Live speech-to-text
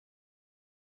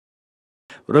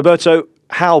Roberto,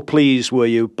 how pleased were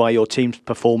you by your team's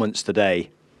performance today?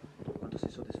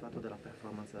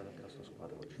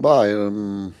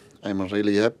 I'm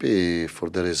really happy for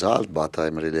the result, but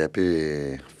I'm really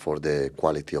happy for the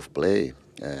quality of play.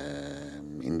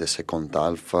 In the second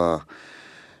half,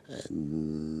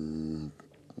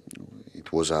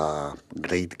 it was a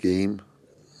great game.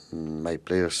 My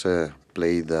players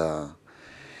played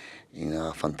in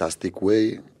a fantastic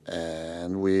way,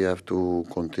 and we have to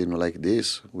continue like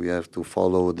this. We have to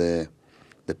follow the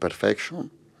perfection,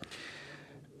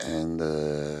 and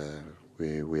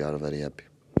we are very happy.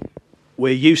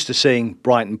 We're used to seeing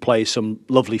Brighton play some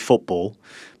lovely football,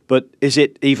 but is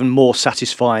it even more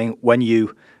satisfying when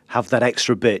you have that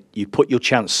extra bit, you put your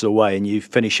chances away and you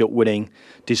finish up winning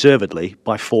deservedly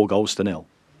by 4-0?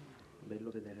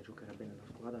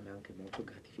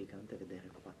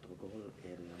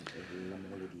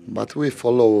 But we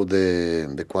follow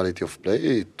the quality of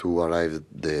play to arrive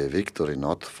the victory,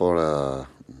 not for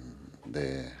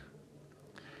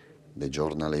the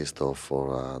journalist or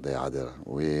for the other.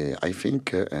 I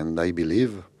think and I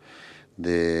believe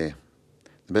the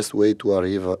best way to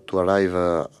arrive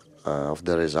of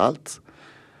the result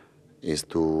is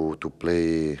to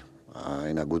play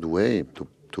in a good way,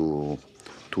 to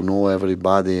know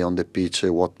everybody on the pitch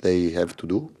what they have to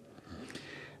do,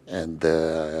 and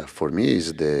for me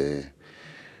is the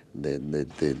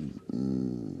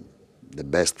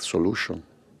best solution.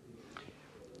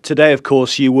 Today, of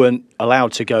course, you weren't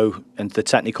allowed to go into the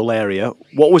technical area.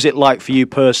 What was it like for you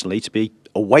personally to be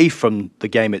away from the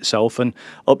game itself and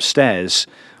upstairs?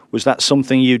 Was that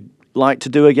something you'd like to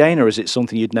do again, or is it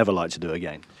something you'd never like to do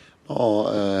again?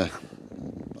 No,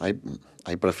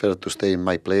 I prefer to stay in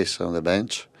my place on the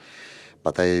bench,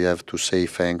 but I have to say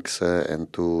thanks and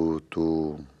to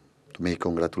make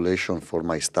congratulations for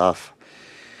my staff,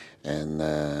 and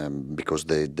because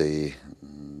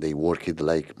they worked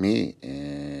like me,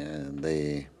 and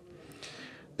they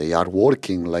are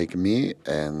working like me,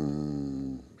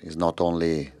 and it's not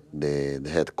only the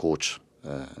head coach,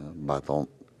 but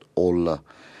all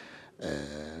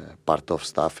part of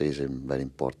staff is very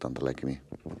important like me.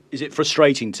 Is it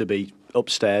frustrating to be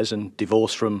upstairs and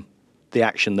divorced from the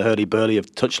action, the hurly-burly of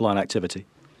touchline activity?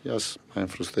 Yes, I'm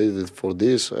frustrated for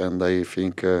this, and I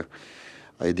think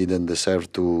I didn't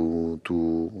deserve to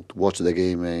watch the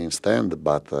game instead,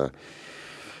 but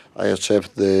I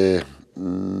accept this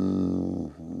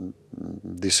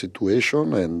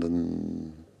situation, and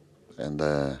in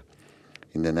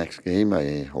the next game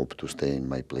I hope to stay in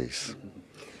my place.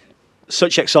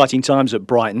 Such exciting times at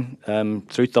Brighton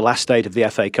through the last stage of the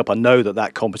FA Cup. I know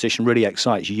that competition really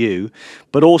excites you,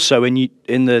 but also in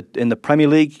the Premier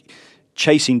League,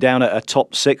 chasing down a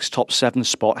top 6, top 7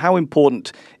 spot. How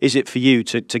important is it for you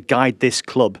to guide this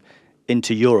club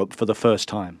into Europe for the first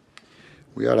time?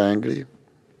 We are angry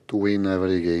to win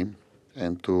every game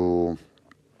and to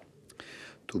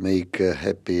make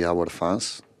happy our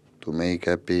fans, to make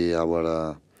happy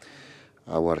our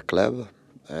club.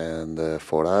 And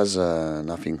for us,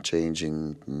 nothing changed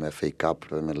in FA Cup,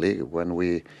 Premier League. When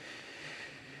we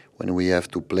have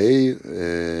to play,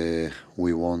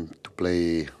 we want to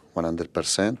play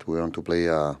 100%. We want to play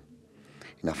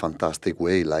in a fantastic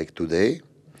way, like today,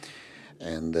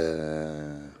 and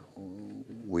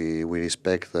we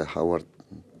respect our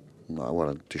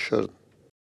T-shirt.